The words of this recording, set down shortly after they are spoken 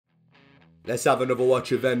Let's have another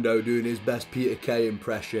watch of Endo doing his best Peter Kay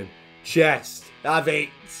impression. Chest, have it.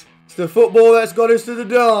 It's the football that's got us to the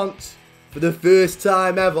dance. For the first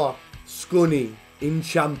time ever, Scunny in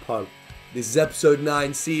Champo. This is episode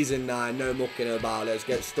 9, season 9, no mucking about, let's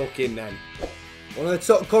get stuck in then. One of the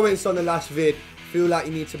top comments on the last vid, feel like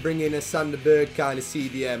you need to bring in a Sander Berg kind of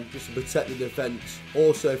CDM just to protect the defence.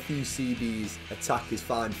 Also a few CBs, attack is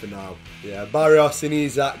fine for now. Yeah, Barrios and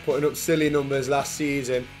Isaac putting up silly numbers last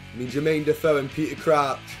season. I mean Jermaine Defoe and Peter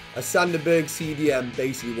Crouch. A Sander Berg CDM,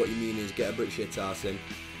 basically what you mean is get a brick shit ass in.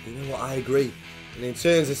 You know what, I agree. And in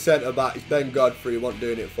terms of centre back, it's Ben Godfrey, wasn't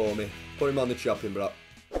doing it for me. Put him on the chopping block.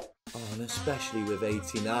 Oh, and especially with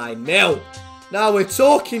 89 mil. Now we're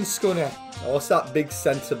talking, Scunner. Oh, what's that big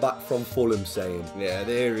centre back from Fulham saying? Yeah,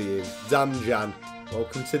 there he is. Damjan.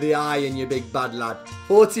 Welcome to the Iron, you big bad lad.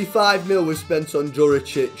 45 mil was spent on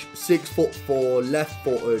Juricic. 6'4", left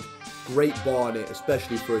footed. Great Barnet,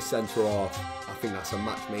 especially for a centre half. I think that's a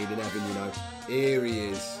match made in heaven, you know. Here he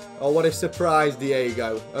is. Oh, what a surprise,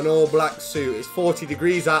 Diego. An all-black suit. It's 40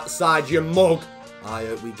 degrees outside, you mug. I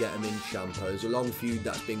hope we get him in Champo. There's a long feud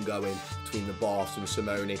that's been going between the boss and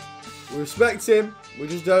Simone. We respect him, we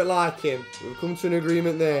just don't like him. We've come to an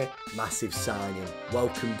agreement there. Massive signing.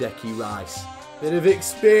 Welcome Decky Rice. Bit of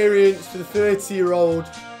experience for the 30-year-old.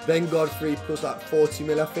 Ben Godfrey plus like 40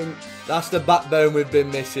 mil, I think. That's the backbone we've been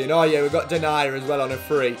missing. Oh yeah, we've got Denier as well on a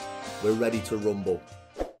free. We're ready to rumble.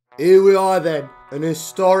 Here we are then. An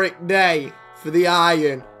historic day for the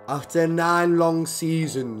Iron. After 9 long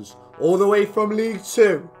seasons. All the way from League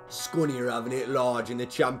 2. Scunny are having it large in the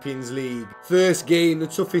Champions League. First game, the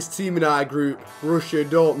toughest team in our group. Borussia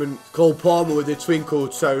Dortmund. Cole Palmer with the twinkle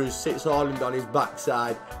toes. Sits Haaland on his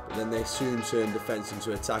backside. But then they soon turn defence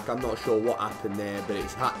into attack. I'm not sure what happened there, but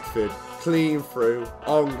it's Hackford. Clean through.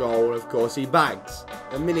 On goal, of course, he bags.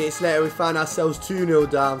 And minutes later, we find ourselves 2-0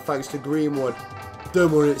 down thanks to Greenwood.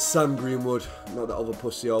 Don't worry, it's Sam Greenwood, not that other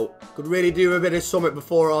pussy hole. Could really do a bit of something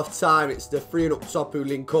before half time. It's the 3 and up top who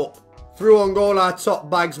link up. Through on goal, our top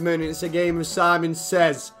bagsman. It's a game of Simon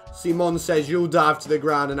Says. Simon says, you'll dive to the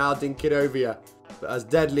ground and I'll dink it over you. But as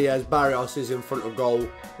deadly as Barrios is in front of goal,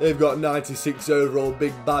 they've got 96 overall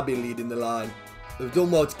Big Babby leading the line. They've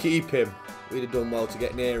done well to keep him. We'd have done well to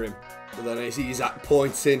get near him. But then it's Isaac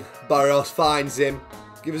pointing. Barrios finds him.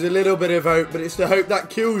 Give us a little bit of hope, but it's the hope that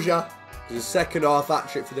kills you. There's a second half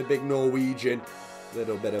hat-trick for the big Norwegian.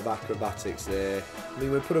 Little bit of acrobatics there. I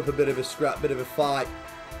mean, we put up a bit of a scrap, bit of a fight.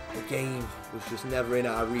 The game was just never in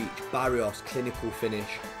our reach. Barrios, clinical finish.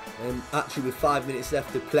 Actually, with 5 minutes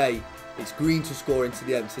left to play, it's Green to score into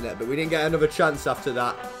the empty net, but we didn't get another chance after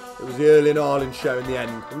that. It was the Erling Haaland show in the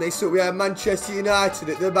end. And next up, we had Manchester United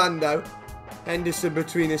at the Bando. Henderson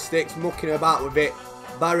between the sticks, mucking about with it.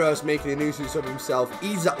 Barrios making a nuisance of himself.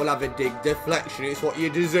 Isaac will have a dig. Deflection, it's what you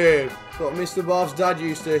deserve. It's what Mr. Barf's dad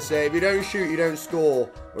used to say. If you don't shoot, you don't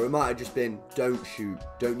score. Or it might have just been, don't shoot.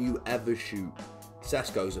 Don't you ever shoot.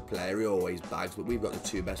 Sesko's a player, he always bags, but we've got the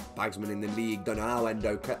 2 best bagsmen in the league. Don't know how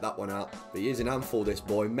Endo kept that one out. But he is an handful, this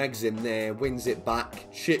boy. Megs him there, wins it back,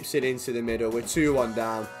 ships it into the middle. We're 2-1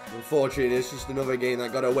 down. Unfortunately, this is just another game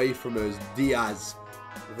that got away from us. Diaz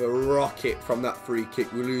with a rocket from that free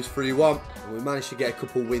kick. We lose 3-1. And we managed to get a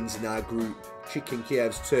couple wins in our group. Chicken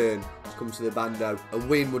Kiev's turn to come to the Bando. A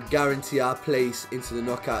win would guarantee our place into the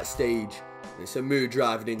knockout stage. It's a mood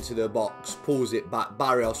driving into the box. Pulls it back.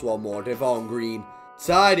 Barrios one more. Devon Green.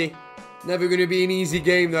 Tidy. Never going to be an easy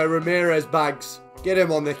game though. Ramirez bags. Get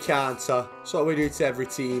him on the counter. That's what we do to every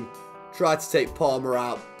team. Try to take Palmer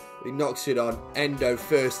out. He knocks it on. Endo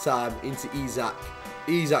first time into Isaac.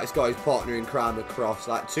 Isaac's got his partner in crime across.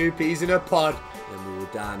 Like 2 peas in a pod. And we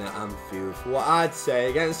were down at Anfield for what I'd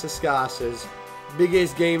say against the Scarsers.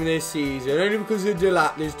 Biggest game of this season. Only because of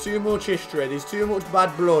Delap. There's too much history. There's too much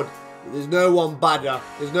bad blood. There's no one badder,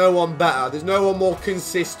 there's no one better, there's no one more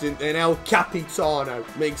consistent than El Capitano.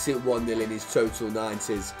 Makes it 1-0 in his total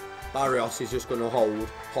 90s. Barrios is just going to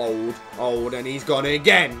hold, and he's gone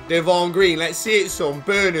again. Devon Green, let's see it son.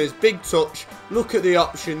 Burners, big touch, look at the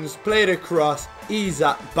options, play it across,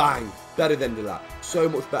 Isaac, bang. Better than Delap. So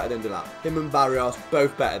much better than Delap. Him and Barrios,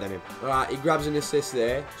 both better than him. Alright, he grabs an assist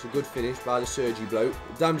there. It's a good finish by the Sergi bloke.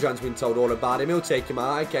 Damjan's been told all about him. He'll take him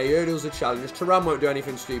out. Okay, Erdal's a challenge. Turan won't do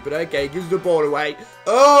anything stupid. Okay, gives the ball away.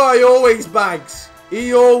 Oh, he always bags.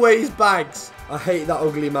 He always bags. I hate that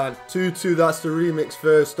ugly man. 2-2, that's the remix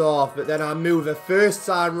first half. But then I move a first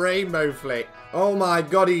time rainbow flick. Oh my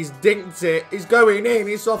god, he's dinked it. He's going in.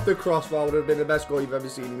 It's off the crossbar. Would have been the best goal you've ever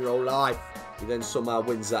seen in your whole life. He then somehow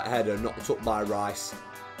wins that header, knocked up by Rice.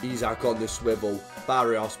 Isak on the swivel.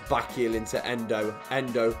 Barrios back heel into Endo.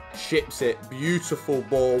 Endo chips it. Beautiful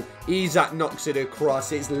ball. Isak knocks it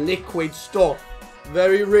across. It's liquid stuff.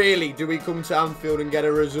 Very rarely do we come to Anfield and get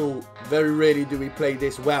a result. Very rarely do we play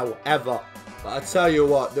this well, ever. But I tell you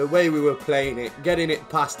what, the way we were playing it, getting it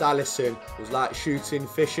past Alisson was like shooting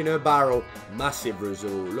fish in a barrel. Massive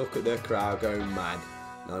result. Look at the crowd going mad.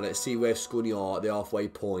 Now let's see where Scunny are at the halfway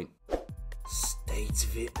point. State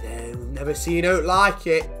of it there. We've never seen out like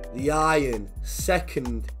it. The Iron,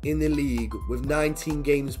 second in the league with 19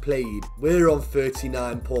 games played. We're on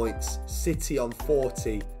 39 points. City on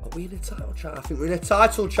 40. Are we in a title challenge? I think we're in a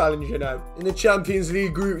title challenge, you know. In the Champions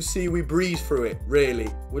League Group C, we breezed through it, really.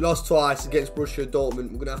 We lost twice against Borussia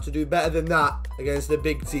Dortmund. We're going to have to do better than that against the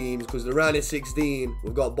big teams because the round of 16,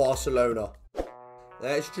 we've got Barcelona.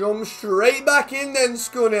 Let's jump straight back in then,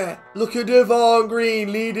 Scunny. Look at Devon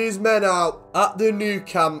Green lead his men out at the new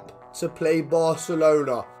camp to play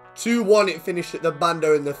Barcelona. 2-1 it finished at the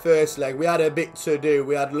Bando in the first leg. We had a bit to do.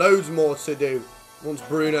 We had loads more to do. Once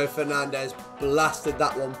Bruno Fernandes blasted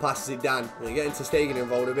that one past Zidane. We're getting to Stegen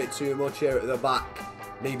involved a bit too much here at the back.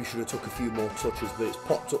 Maybe should have took a few more touches, but it's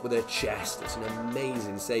popped up with their chest. It's an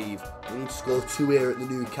amazing save. We need to score 2 here at the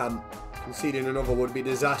new camp. Conceding another would be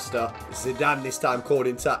disaster. Zidane this time called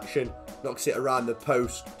into action. Knocks it around the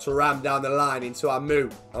post to ram down the line into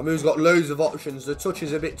Amu. Amu's got loads of options. The touch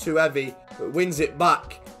is a bit too heavy, but wins it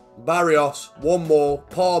back. Barrios, one more.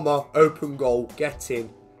 Palmer, open goal, get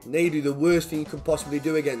in. And they do the worst thing you can possibly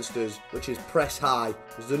do against us, which is press high.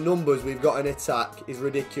 Because the numbers we've got in attack is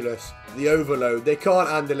ridiculous. The overload, they can't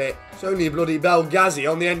handle it. It's only bloody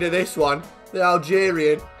Belghazi on the end of this one. The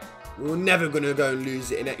Algerian. We're never going to go and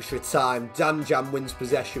lose it in extra time. Damjam wins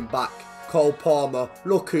possession back. Cole Palmer,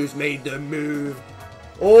 look who's made the move.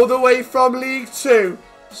 All the way from League 2.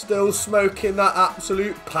 Still smoking that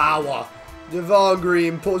absolute power. Devon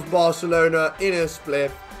Green puts Barcelona in a split.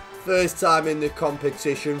 First time in the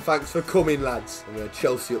competition. Thanks for coming, lads. And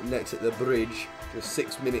Chelsea up next at the bridge. Just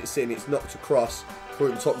 6 minutes in, it's knocked across.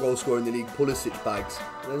 Current top goal scorer in the league, Pulisic bags.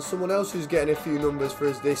 And then someone else who's getting a few numbers for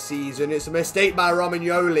us this season. It's a mistake by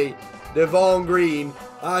Romagnoli. Devon Green,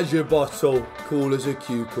 as your bottle, cool as a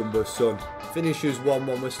cucumber, son. Finishes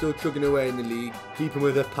 1-1. We're still chugging away in the league, keeping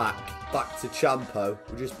with a pack. Back to Champo.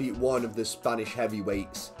 We just beat one of the Spanish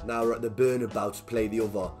heavyweights. Now we're at the Bernabeu to play the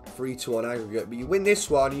other. 3-2 on aggregate. But you win this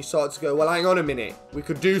one, you start to go, well, hang on a minute. We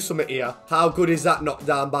could do something here. How good is that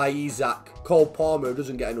knockdown by Isak? Cole Palmer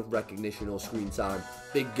doesn't get enough recognition or screen time.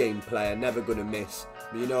 Big game player, never going to miss.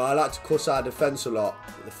 But, you know, I like to cuss our defence a lot.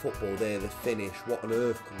 But the football there, the finish, what on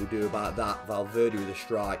earth could we do about that? Valverde with a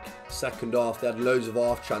strike. Second half, they had loads of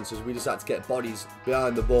half chances. We just had to get bodies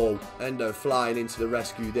behind the ball. Endo flying into the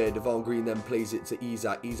rescue there. Devon Green then plays it to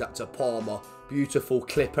Isak. Isak to Palmer. Beautiful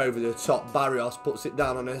clip over the top. Barrios puts it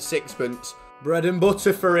down on a sixpence. Bread and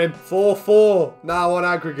butter for him. 4-4 now on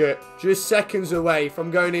aggregate. Just seconds away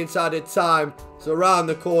from going into added time. It's around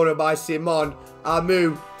the corner by Simon.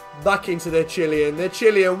 Amu back into the Chilean. The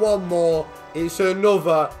Chilean one more. It's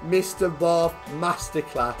another Mr. Bath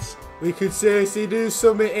masterclass. We could seriously do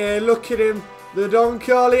something here. Look at him. The Don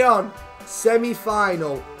Corleone.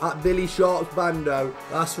 Semi-final at Billy Sharp's Bando.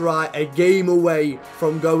 That's right. A game away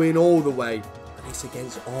from going all the way. It's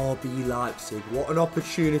against RB Leipzig. What an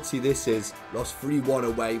opportunity this is. Lost 3-1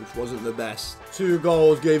 away, which wasn't the best. 2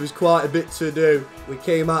 goals gave us quite a bit to do. We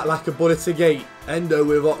came out like a bull at a gate. Endo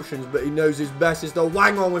with options, but he knows his best is to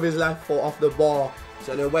wang on with his left foot off the bar.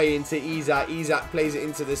 Send away into Isak. Isak plays it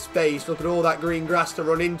into the space. Look at all that green grass to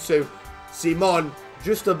run into. Simon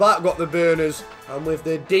just about got the burners. And with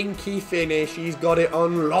the dinky finish, he's got it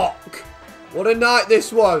on lock. What a night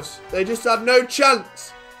this was. They just had no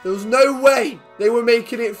chance. There was no way they were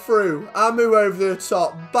making it through. Amu over the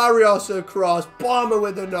top. Barrios across. Palmer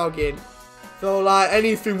with the noggin. Felt like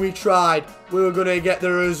anything we tried, we were going to get the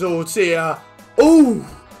results here. Ooh!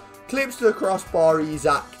 Clips to the crossbar,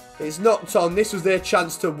 Isak. It's knocked on. This was their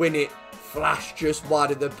chance to win it. Flash just wide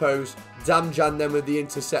of the post. Damjan then with the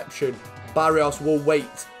interception. Barrios will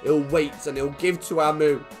wait. He'll wait and he'll give to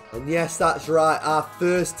Amu. And yes, that's right. Our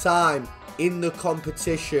first time in the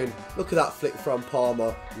competition. Look at that flick from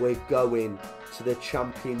Palmer. We're going to the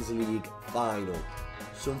Champions League final.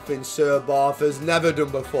 Something Sir Bath has never done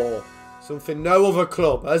before. Something no other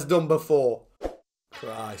club has done before.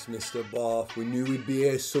 Christ, Mr. Bath, we knew we'd be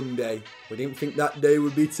here someday. We didn't think that day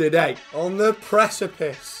would be today. On the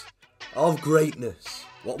precipice of greatness.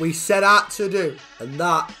 What we set out to do, and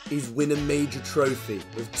that is win a major trophy.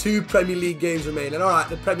 With 2 Premier League games remaining. Alright,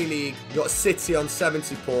 the Premier League, you've got City on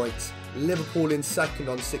 70 points. Liverpool in second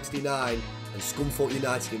on 69 and Scunthorpe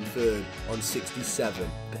United in third on 67.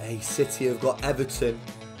 But hey, City have got Everton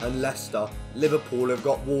and Leicester. Liverpool have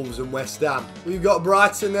got Wolves and West Ham. We've got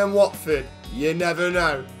Brighton and Watford. You never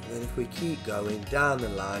know. And then if we keep going down the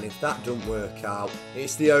line, if that doesn't work out,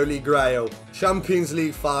 it's the Holy Grail. Champions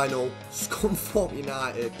League final, Scunthorpe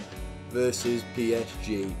United versus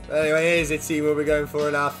PSG. Anyway, here's the team we'll be going for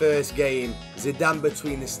in our first game. Zidane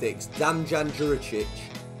between the sticks. Damjan Juricic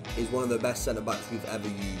is one of the best centre-backs we've ever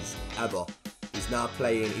used, ever. He's now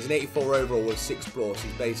playing, he's an 84 overall with 6 plus,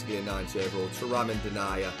 he's basically a 90 overall. Thuram and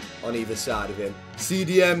Denaya on either side of him.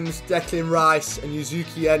 CDMs, Declan Rice and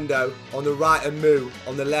Yuzuki Endo on the right and Mu,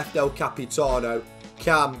 on the left El Capitano,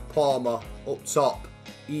 Cam, Palmer, up top,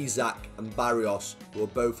 Isaac and Barrios, who are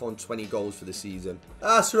both on 20 goals for the season.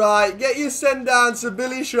 That's right, get your send down to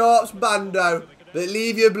Billy Sharp's bando, but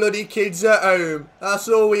leave your bloody kids at home. That's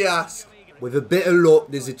all we ask. With a bit of luck,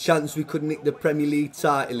 there's a chance we could nick the Premier League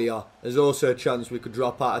title here. There's also a chance we could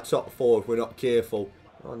drop out of top 4 if we're not careful.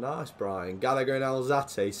 Oh, nice, Brian. Gallagher and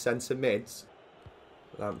Alzate, centre mids.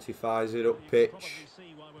 Lamptey fires it up pitch.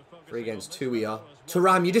 3 against 2 here.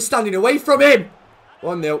 Thuram, you're just standing away from him!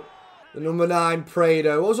 1-0. The number 9,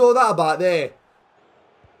 Prado. What was all that about there?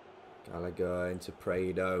 Gallagher into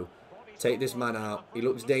Prado. Take this man out. He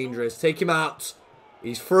looks dangerous. Take him out.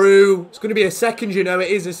 He's through. It's going to be a second, you know. It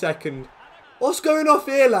is a second. What's going off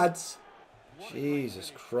here, lads?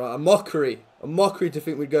 Jesus Christ. A mockery. A mockery to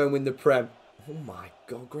think we'd go and win the Prem. Oh my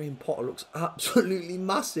God. Graham Potter looks absolutely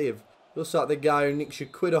massive. Looks like the guy who nicks your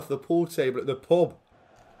quid off the pool table at the pub.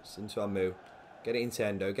 It's into Amu. Get it into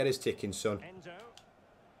Endo. Get his ticking, son.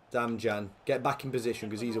 Damjan. Get back in position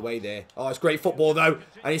because he's away there. Oh, it's great football, though.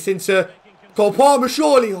 And it's into Cole Palmer,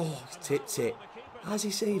 surely. Oh, he's tipped it. How's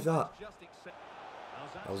he saved that?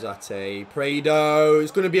 Alzate, Prado.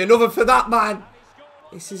 It's going to be another for that man.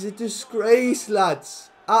 This is a disgrace, lads.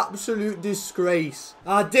 Absolute disgrace.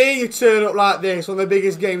 How dare you turn up like this on the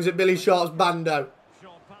biggest games at Billy Sharp's bando.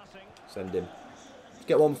 Send him. Let's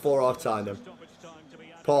get one before half time then.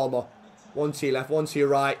 Palmer. 1 to your left, 1 to your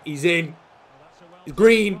right. He's in. He's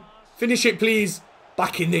green. Finish it, please.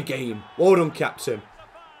 Back in the game. Well done, captain.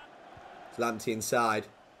 It's Lamptey inside.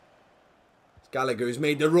 Gallagher who's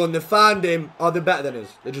made the run. They found him. Oh, they're better than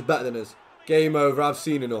us. They're just better than us. Game over. I've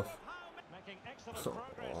seen enough.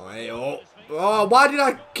 Oh, why did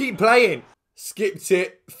I keep playing? Skipped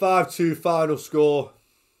it. 5-2 final score.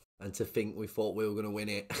 And to think we thought we were going to win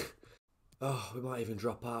it. Oh, we might even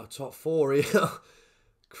drop out of top 4 here.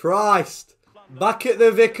 Christ. Back at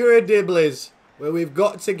the Vicar of Dibley's, where we've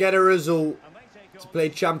got to get a result to play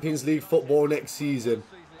Champions League football next season.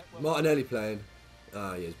 Martinelli playing.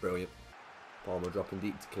 Ah, he is brilliant. Palmer dropping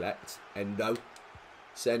deep to collect. Endo.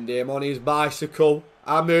 Send him on his bicycle.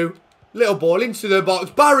 Amu. Little ball into the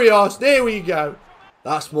box. Barrios. There we go.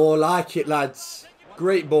 That's more like it, lads.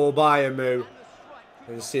 Great ball by Amu.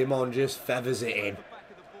 And Simon just feathers it in.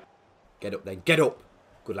 Get up then. Get up.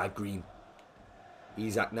 Good lad, Green.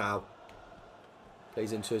 Isaac now.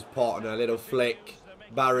 Plays into his partner. A little flick.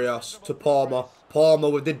 Barrios to Palmer. Palmer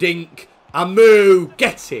with the dink. Amu.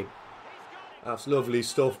 Get him. That's lovely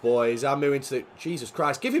stuff, boys. Amu into the... Jesus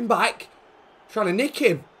Christ. Give him back. Trying to nick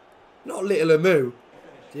him. Not little Amu.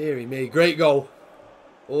 Deary me. Great goal.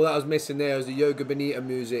 All that was missing there was the Yoga Bonita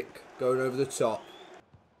music going over the top.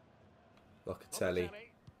 Locatelli.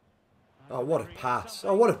 Oh, what a pass.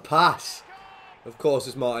 Oh, what a pass. Of course,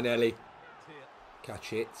 it's Martinelli.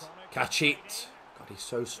 Catch it. Catch it. God, he's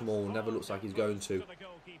so small. Never looks like he's going to.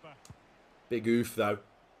 Big oof, though.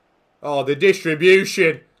 Oh, the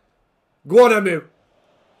distribution. Guanamu.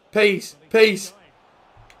 Pace. Pace.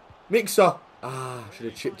 Mixer. Ah, should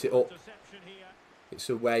have chipped it up. It's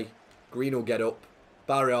away. Green will get up.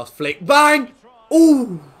 Barrios flick. Bang!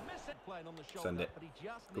 Ooh! Send it.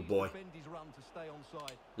 Good boy.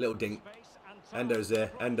 Little dink. Endo's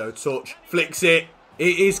there. Endo touch. Flicks it.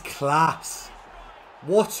 It is class.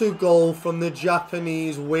 What a goal from the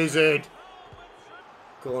Japanese wizard.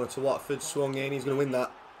 Corner to Watford. Swung in. He's going to win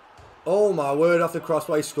that. Oh my word. Off the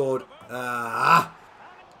crossbar he scored. Ah!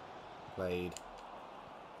 Played.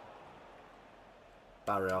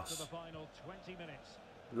 Barrios.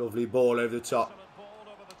 Lovely ball over the top.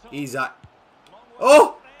 Isaac.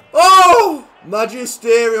 Oh! Oh!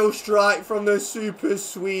 Magisterial strike from the Super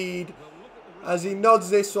Swede. As he nods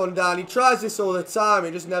this one down. He tries this all the time.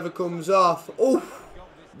 It just never comes off. Oh!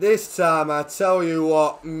 This time, I tell you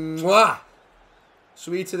what. Mwah!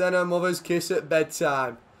 Sweeter than a mother's kiss at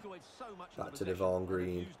bedtime. Back to Devon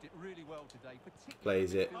Green.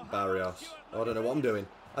 Plays it. Barrios. Oh, I don't know what I'm doing.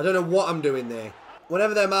 I don't know what I'm doing there.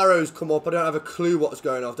 Whenever them arrows come up, I don't have a clue what's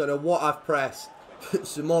going on. I don't know what I've pressed.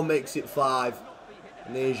 Simon makes it 5.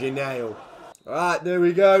 And there's your nail. Alright, there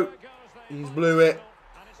we go. He's blew it.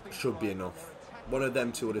 Should be enough. One of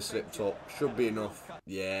them two would have slipped up. Should be enough.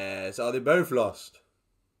 Yes. Oh, they both lost.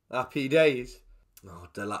 Happy days. Oh,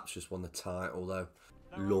 Delap's just won the title, though.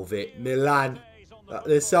 Love it. Milan at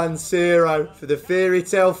the San Siro for the fairy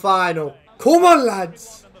tale final. Come on,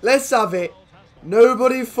 lads. Let's have it.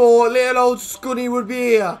 Nobody thought little old Scunny would be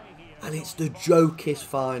here. And it's the jokest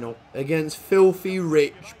final against filthy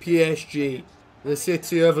rich PSG. The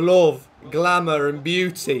city of love, glamour and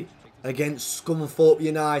beauty. Against Scunthorpe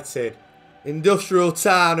United. Industrial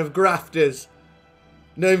town of grafters.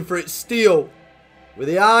 Known for its steel. With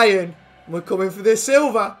the iron. And we're coming for the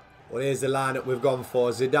silver. Well, here's the lineup we've gone for.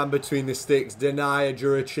 Zidane between the sticks. Denayer,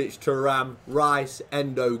 Juricic, Thuram, Rice,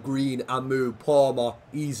 Endo, Green, Amu, Palmer,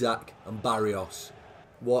 Isaac and Barrios.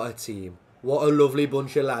 What a team. What a lovely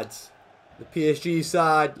bunch of lads. The PSG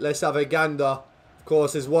side, let's have a gander. Of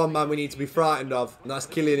course, there's one man we need to be frightened of. And that's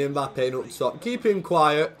Kylian Mbappe up top. Keep him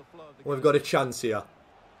quiet. We've got a chance here.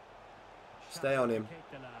 Stay on him.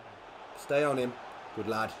 Stay on him. Good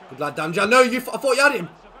lad. Good lad, Damjan. No, I thought you had him.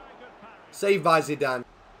 Saved by Zidane.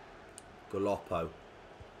 Galoppo.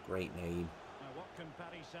 Great name.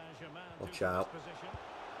 Watch out.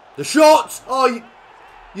 The shot! Oh,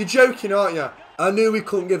 you're joking, aren't you? I knew we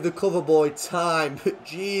couldn't give the cover boy time, but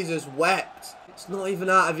Jesus wept. It's not even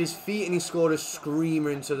out of his feet and he scored a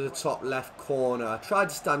screamer into the top left corner. I tried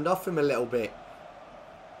to stand off him a little bit.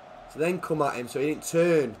 So then come at him so he didn't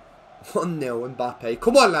turn. 1-0 Mbappe.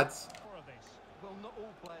 Come on, lads.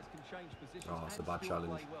 Oh, it's a bad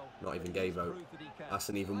challenge. Not even gay vote. That's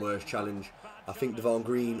an even worse challenge. I think Devon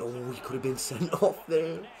Green, oh, he could have been sent off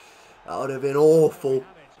there. That would have been awful.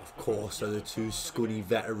 Of course, so the two Scunny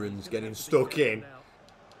veterans getting stuck in.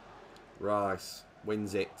 Rice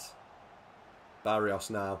wins it. Barrios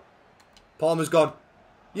now. Palmer's gone.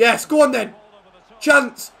 Yes, go on then.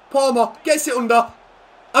 Chance. Palmer gets it under.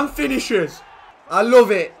 And finishes. I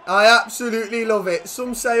love it. I absolutely love it.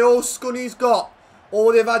 Some say all Scunny's got,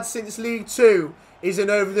 all they've had since League 2, is an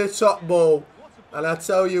over-the-top ball. And I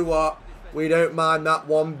tell you what, we don't mind that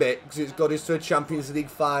one bit because it's got us to a Champions League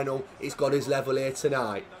final. It's got us level here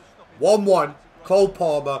tonight. 1-1. Cole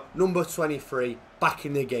Palmer, number 23, back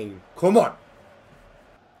in the game. Come on.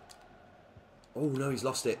 Oh, no, he's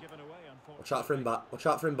lost it. Watch out for him back. Watch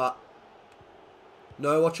out for him back.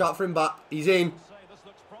 No, watch out for him back. He's in.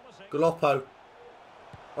 Galoppo.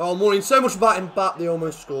 Oh, I'm worrying so much about him back. They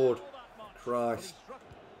almost scored. Christ.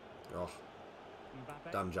 Oh.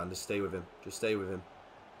 Damn, Jan, just stay with him. Just stay with him.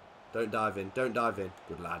 Don't dive in. Don't dive in.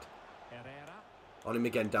 Good lad. On him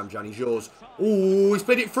again, damn, Jan. He's yours. Ooh, he's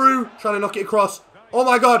played it through. Trying to knock it across. Oh,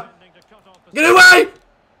 my God. Get away!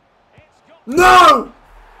 No!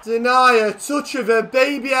 Denayer, touch of a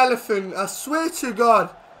baby elephant. I swear to God.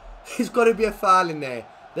 There's got to be a foul in there.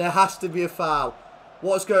 There has to be a foul.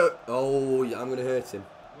 What's going... Oh, yeah, I'm going to hurt him.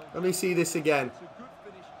 Let me see this again.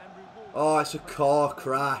 Oh, it's a car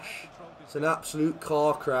crash. It's an absolute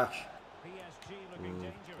car crash.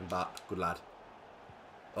 I'm back. Good lad.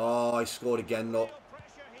 Oh, he scored again, look.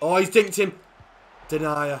 Oh, he's dinked him.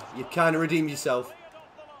 Denayer, you kind of redeemed yourself.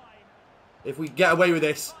 If we get away with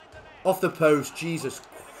this. Off the post. Jesus.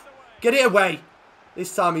 Get it away.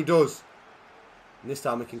 This time he does. And this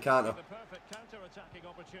time we can counter.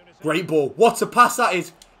 Great ball. What a pass that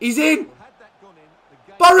is. He's in.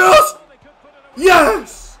 Barrios.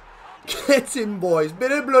 Yes. Get him, boys.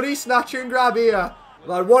 Bit of bloody snatch and grab here.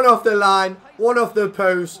 Like one off the line. One off the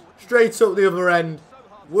post. Straight up the other end.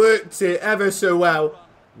 Worked it ever so well.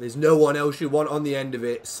 There's no one else you want on the end of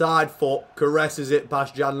it. Side foot. Caresses it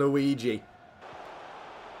past Gianluigi.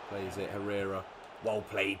 Plays it. Herrera. Well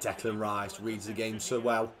played. Declan Rice. Reads the game so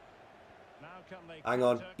well. Hang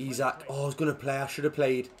on. Isaac. Oh, I was going to play. I should have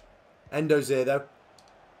played. Endo's here, though.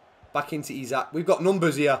 Back into Isaac. We've got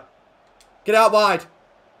numbers here. Get out wide.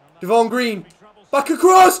 Devon Green. Back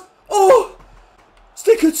across. Oh!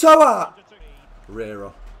 Stick a toe out.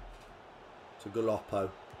 Herrera. To Galoppo.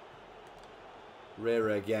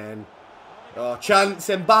 Herrera again. Oh, chance.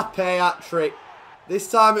 Mbappe hat-trick. This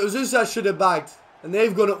time it was us that should have bagged. And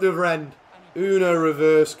they've gone up the other end. Uno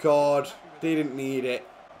reverse card. Didn't need it.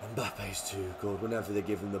 Mbappe's too good whenever they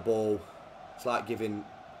give him the ball. It's like giving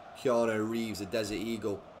Keanu Reeves a Desert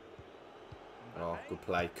Eagle. Oh, good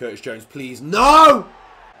play. Curtis Jones, please. No!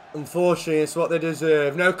 Unfortunately, it's what they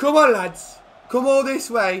deserve. No, come on, lads. Come all this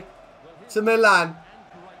way to Milan.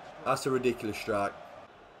 That's a ridiculous strike.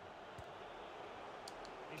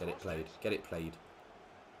 Get it played. Get it played.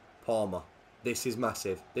 Palmer. This is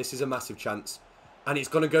massive. This is a massive chance. And it's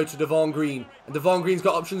going to go to Devon Green. And Devon Green's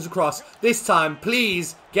got options across. This time,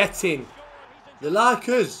 please, get in. They're like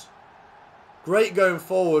us. Great going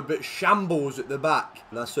forward, but shambles at the back.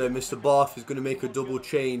 And that's where Mr. Barth is going to make a double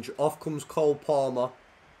change. Off comes Cole Palmer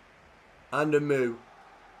and Amu.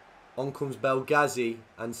 On comes Belghazi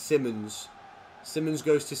and Simmons. Simmons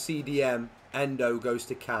goes to CDM. Endo goes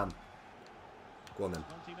to Cam. Go on then.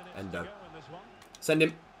 Endo. Send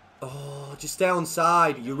him. Oh, just stay on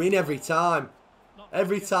side. You're in every time.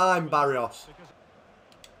 Every time, Barrios.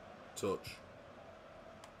 Touch.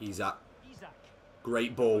 Isaac.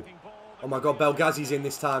 Great ball. Oh my God, Belghazi's in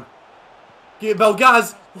this time. Get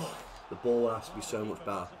Belghaz! Oh, the ball has to be so much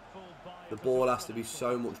better. The ball has to be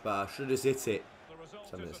so much better. Should have hit it.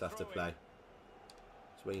 10 minutes left to play.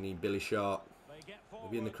 That's where you need Billy Sharp.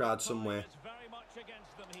 Maybe in the crowd somewhere.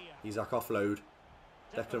 Isaac offload.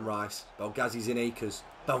 Declan Rice. Belghazi's in acres.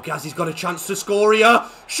 Belghazi's got a chance to score here.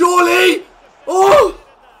 Surely! Oh!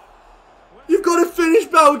 You've got to finish,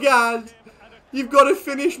 Belghaz. You've got to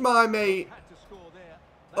finish, my mate.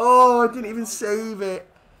 Oh, I didn't even save it.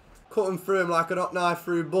 Cutting through him like an hot knife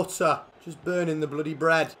through butter. Just burning the bloody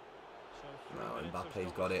bread. Now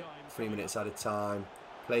Mbappe's got it. 3 minutes at a time.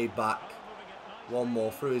 Played back. One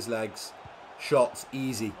more through his legs. Shots.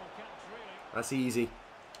 Easy. That's easy.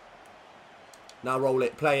 Now roll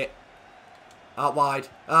it. Play it. Out wide.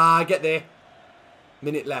 Ah, get there.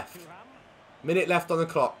 Minute left. Minute left on the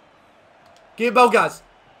clock. Give Belghaz.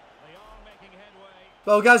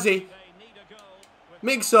 Belghazi.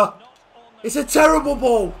 Mixer. It's a terrible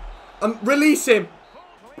ball. Release him.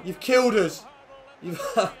 You've killed us.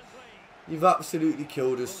 You've absolutely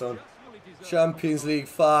killed us, son. Champions League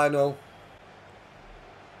final.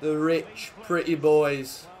 The rich, pretty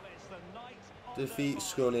boys defeat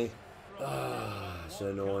Scunny. Ah, it's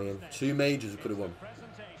annoying. 2 majors we could have won.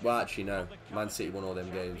 Well, actually, no. Man City won all them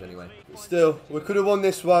games anyway. But still, we could have won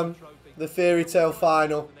this one. The fairy tale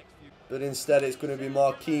final. But instead, it's going to be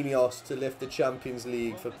Marquinhos to lift the Champions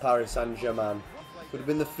League for Paris Saint-Germain. Could have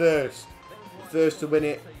been the first. The first to win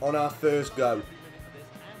it on our first go.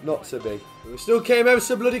 Not to be. But we still came ever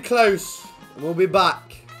so bloody close. And we'll be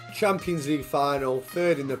back. Champions League final.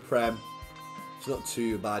 3rd in the Prem. It's not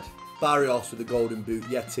too bad. Barrios with the golden boot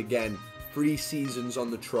yet again. 3 seasons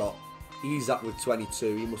on the trot. Isaac with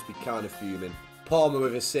 22. He must be kind of fuming. Palmer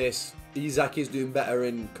with assists. Isaac is doing better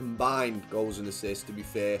in combined goals and assists, to be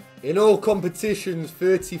fair. In all competitions,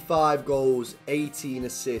 35 goals, 18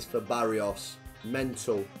 assists for Barrios.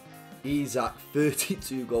 Mental. Isaac,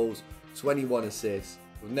 32 goals, 21 assists.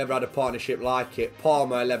 We've never had a partnership like it.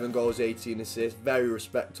 Palmer, 11 goals, 18 assists. Very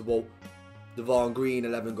respectable. Devon Green,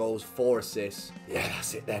 11 goals, 4 assists. Yeah,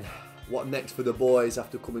 that's it then. What next for the boys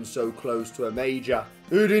after coming so close to a major?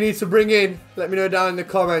 Who do you need to bring in? Let me know down in the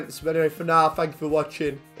comments. But anyway, for now, thank you for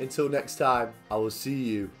watching. Until next time, I will see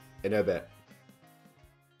you in a bit.